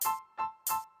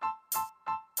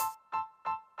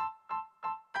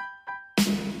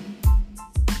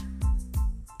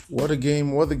What a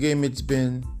game it's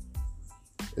been.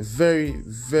 A very,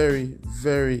 very,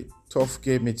 very tough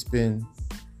game it's been.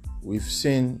 We've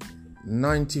seen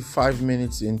 95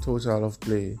 minutes in total of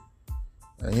play.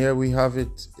 And here we have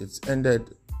it. It's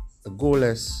ended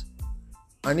goalless.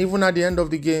 And even at the end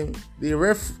of the game,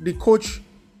 the coach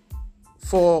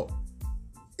for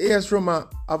AS Roma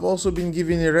have also been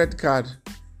given a red card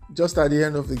just at the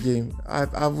end of the game.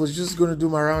 I was just going to do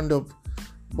my roundup,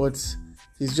 but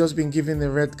he's just been given a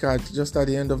red card just at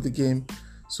the end of the game.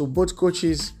 So both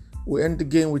coaches will end the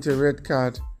game with a red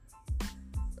card.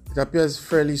 It appears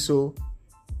fairly so.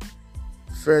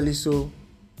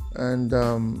 And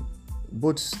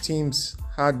both teams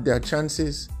had their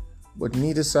chances, but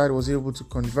neither side was able to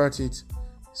convert it.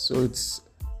 So it's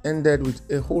ended with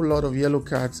a whole lot of yellow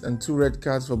cards and 2 red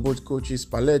cards for both coaches,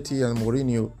 Spalletti and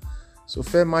Mourinho. So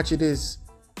fair match it is.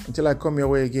 Until I come your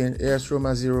way again, AS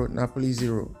Roma 0, Napoli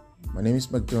 0. My name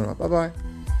is McDonald. Bye-bye.